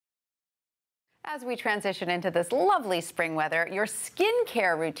As we transition into this lovely spring weather, your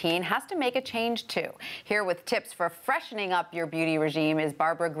skincare routine has to make a change too. Here with tips for freshening up your beauty regime is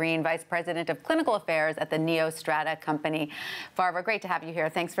Barbara Green, Vice President of Clinical Affairs at the NeoStrata company. Barbara, great to have you here.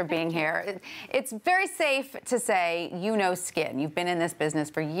 Thanks for being here. It's very safe to say you know skin. You've been in this business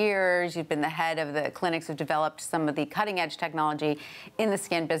for years. You've been the head of the clinics who've developed some of the cutting-edge technology in the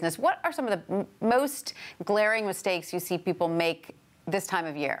skin business. What are some of the most glaring mistakes you see people make this time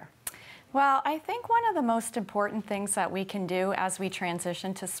of year? Well, I think one of the most important things that we can do as we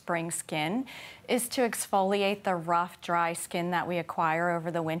transition to spring skin is to exfoliate the rough, dry skin that we acquire over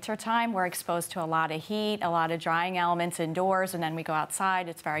the winter time. We're exposed to a lot of heat, a lot of drying elements indoors, and then we go outside.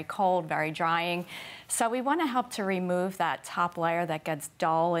 It's very cold, very drying. So we want to help to remove that top layer that gets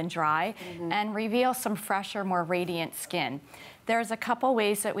dull and dry and reveal some fresher, more radiant skin. There's a couple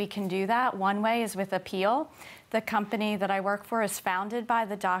ways that we can do that. One way is with a peel. The company that I work for is founded by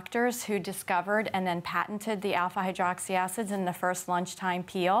the doctors who discovered and then patented the alpha hydroxy acids in the first lunchtime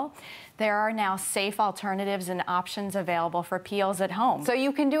peel. There are now safe alternatives and options available for peels at home. So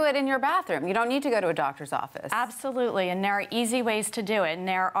you can do it in your bathroom. You don't need to go to a doctor's office. Absolutely, and there are easy ways to do it. And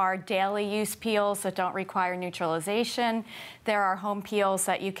there are daily use peels that don't require neutralization. There are home peels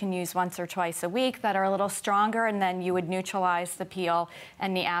that you can use once or twice a week that are a little stronger, and then you would neutralize the peel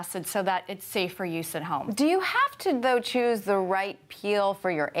and the acid so that it's safe for use at home. Do you have to, though, choose the right peel for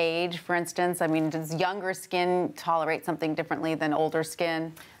your age, for instance? I mean, does younger skin tolerate something differently than older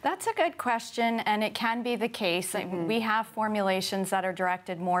skin? That's a good question, and it can be the case. We have formulations that are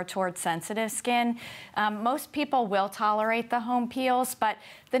directed more towards sensitive skin. Most people will tolerate the home peels, but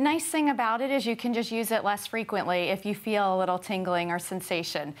the nice thing about it is you can just use it less frequently if you feel a little tingling or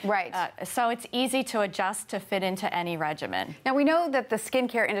sensation. Right. So it's easy to adjust to fit into any regimen. Now, we know that the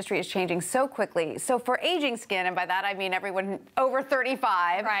skincare industry is changing so quickly. So for aging skin, and by that I mean everyone over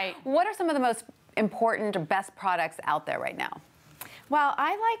 35, right, what are some of the most important or best products out there right now? Well,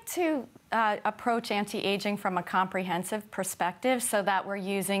 I like to approach anti-aging from a comprehensive perspective so that we're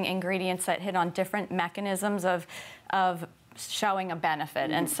using ingredients that hit on different mechanisms of showing a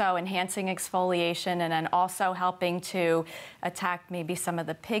benefit. And so enhancing exfoliation and then also helping to attack maybe some of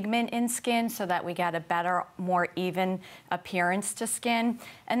the pigment in skin so that we get a better, more even appearance to skin.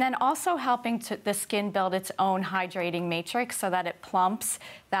 And then also helping the skin build its own hydrating matrix so that it plumps.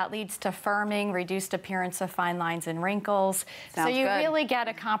 That leads to firming, reduced appearance of fine lines and wrinkles. Sounds so you good. really get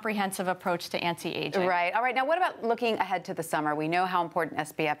a comprehensive approach to anti-aging. Right. All right. Now, what about looking ahead to the summer? We know how important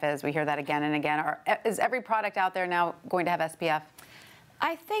SPF is. We hear that again and again. Is every product out there now going to have SPF?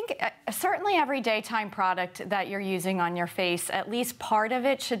 I think certainly every daytime product that you're using on your face, at least part of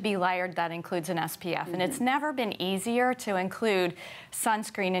it should be layered that includes an SPF. And it's never been easier to include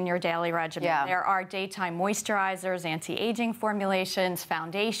sunscreen in your daily regimen. Yeah. There are daytime moisturizers, anti-aging formulations,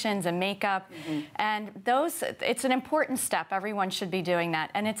 foundations, and makeup. And those, it's an important step. Everyone should be doing that.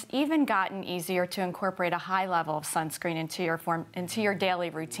 And it's even gotten easier to incorporate a high level of sunscreen into your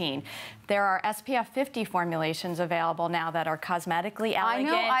daily routine. There are SPF 50 formulations available now that are cosmetically elegant. I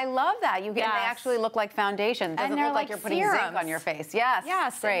know, I love that. They actually look like foundation. It doesn't look like you're putting zinc on your face. Yes,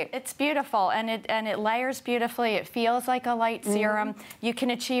 yes, great. It's beautiful, and it layers beautifully. It feels like a light serum. You can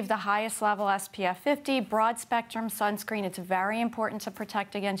achieve the highest level SPF 50, broad spectrum sunscreen. It's very important to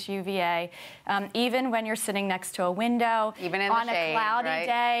protect against UVA. Even when you're sitting next to a window, even in on the shade, a cloudy right?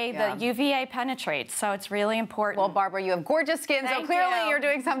 day, Yeah. the UVA penetrates, so it's really important. Well, Barbara, you have gorgeous skin, so Thank clearly you. you're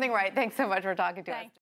doing something right. Thanks so much for talking to us.